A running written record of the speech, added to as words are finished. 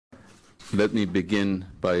Let me begin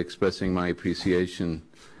by expressing my appreciation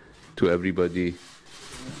to everybody,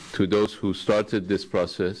 to those who started this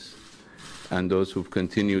process and those who've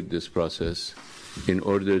continued this process in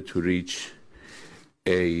order to reach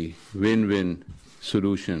a win-win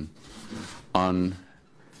solution on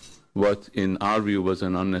what in our view was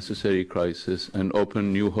an unnecessary crisis and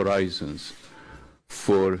open new horizons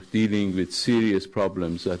for dealing with serious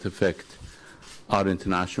problems that affect our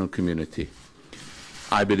international community.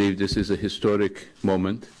 I believe this is a historic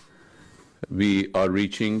moment. We are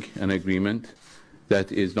reaching an agreement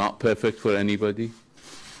that is not perfect for anybody,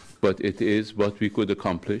 but it is what we could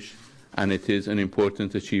accomplish, and it is an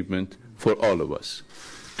important achievement for all of us.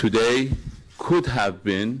 Today could have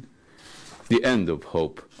been the end of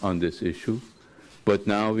hope on this issue, but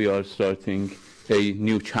now we are starting a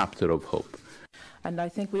new chapter of hope. And I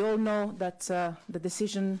think we all know that the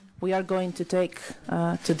decision we are going to take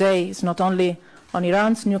today is not only on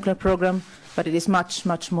Iran's nuclear program, but it is much,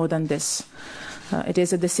 much more than this. It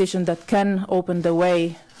is a decision that can open the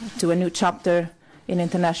way to a new chapter in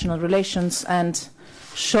international relations and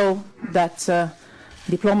show that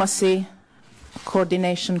diplomacy,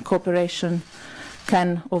 coordination, cooperation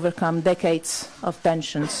can overcome decades of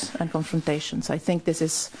tensions and confrontations. I think this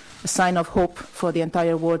is a sign of hope for the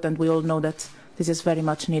entire world, and we all know that this is very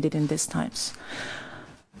much needed in these times.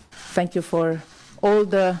 Thank you for all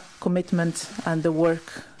the commitment and the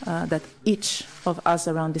work that each of us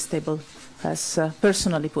around this table has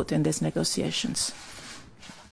personally put in these negotiations.